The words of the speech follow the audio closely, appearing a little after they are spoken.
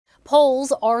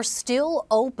Polls are still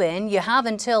open. You have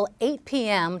until 8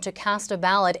 p.m. to cast a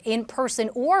ballot in person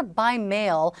or by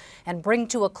mail and bring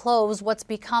to a close what's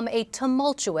become a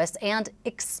tumultuous and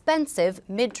expensive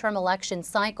midterm election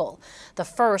cycle. The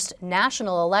first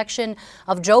national election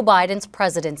of Joe Biden's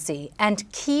presidency, and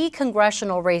key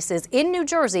congressional races in New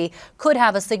Jersey could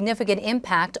have a significant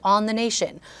impact on the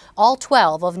nation. All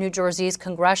 12 of New Jersey's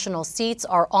congressional seats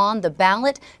are on the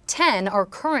ballot. 10 are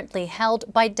currently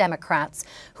held by Democrats,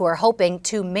 who are hoping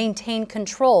to maintain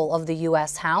control of the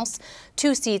U.S. House.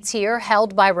 2 seats here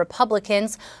held by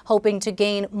Republicans, hoping to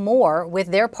gain more, with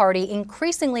their party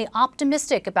increasingly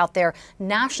optimistic about their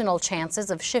national chances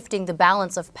of shifting the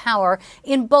balance of power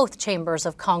in both chambers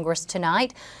of Congress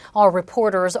tonight. Our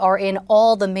reporters are in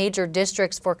all the major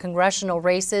districts for congressional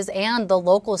races and the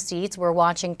local seats we're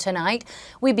watching tonight.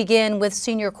 We begin with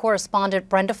senior correspondent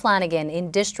Brenda Flanagan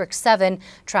in District 7,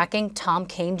 tracking Tom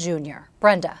Kean Jr.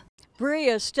 Brenda.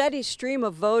 Bria, a steady stream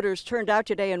of voters turned out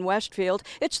today in Westfield.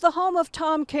 It's the home of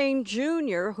Tom Kean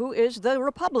Jr., who is the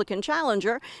Republican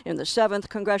challenger in the 7th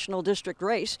Congressional District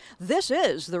race. This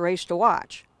is the race to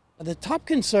watch. The top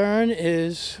concern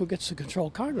is who gets to control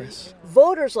Congress.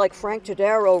 Voters like Frank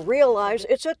Todaro realize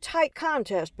it's a tight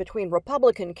contest between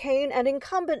Republican Kean and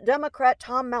incumbent Democrat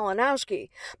Tom Malinowski.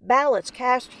 Ballots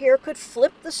cast here could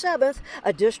flip the 7th,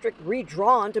 a district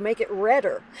redrawn to make it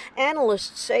redder.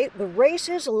 Analysts say the race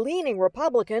is leaning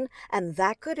Republican, and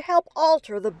that could help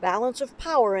alter the balance of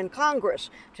power in Congress.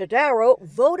 Todaro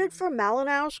voted for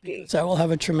Malinowski. That will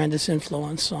have a tremendous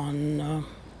influence on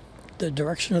the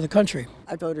direction of the country.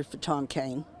 I voted for Tom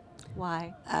Kean.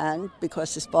 Why? And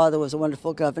because his father was a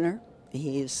wonderful governor.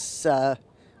 He's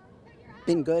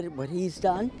been good at what he's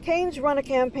done. Kean's run a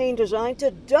campaign designed to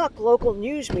duck local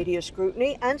news media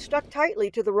scrutiny and stuck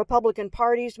tightly to the Republican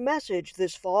Party's message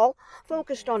this fall,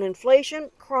 focused on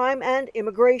inflation, crime, and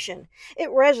immigration.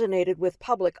 It resonated with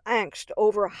public angst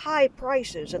over high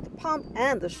prices at the pump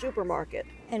and the supermarket.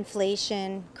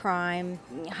 Inflation, crime,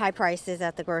 high prices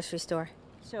at the grocery store.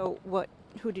 So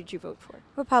who did you vote for?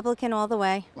 Republican all the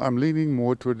way. I'm leaning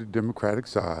more toward the Democratic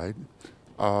side.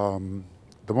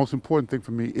 The most important thing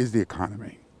for me is the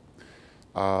economy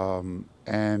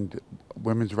and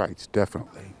women's rights,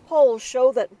 definitely. Polls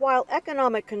show that while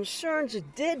economic concerns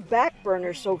did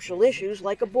backburner social issues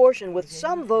like abortion with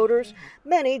some voters,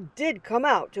 many did come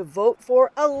out to vote for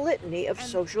a litany of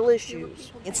social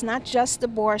issues. It's not just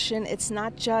abortion, it's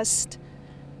not just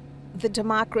the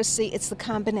democracy, it's the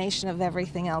combination of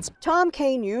everything else. Tom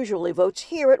Kean usually votes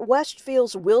here at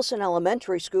Westfield's Wilson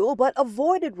Elementary School, but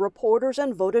avoided reporters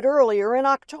and voted earlier in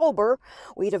October.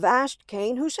 We'd have asked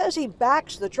Kean, who says he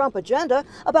backs the Trump agenda,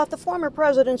 about the former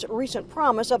president's recent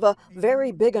promise of a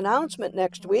very big announcement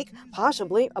next week,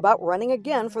 possibly about running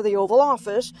again for the Oval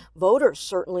Office. Voters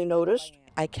certainly noticed.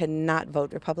 I cannot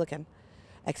vote Republican,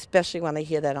 especially when I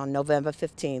hear that on November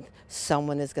 15th,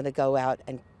 someone is going to go out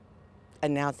and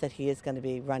announce that he is going to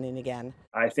be running again.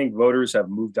 I think voters have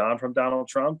moved on from Donald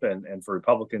Trump, and for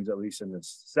Republicans, at least in the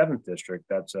 7th district,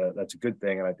 that's a good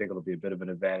thing, and I think it'll be a bit of an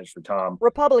advantage for Tom.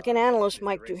 Republican analyst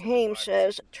Mike Duhame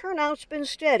says turnout's been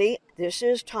steady. This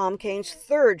is Tom Kean's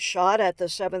 3rd shot at the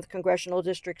 7th Congressional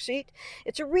District seat.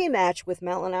 It's a rematch with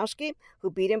Malinowski, who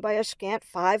beat him by a scant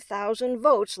 5,000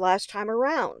 votes last time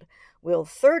around. Will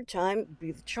 3rd time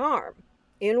be the charm?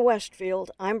 In Westfield,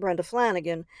 I'm Brenda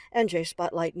Flanagan, NJ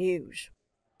Spotlight News.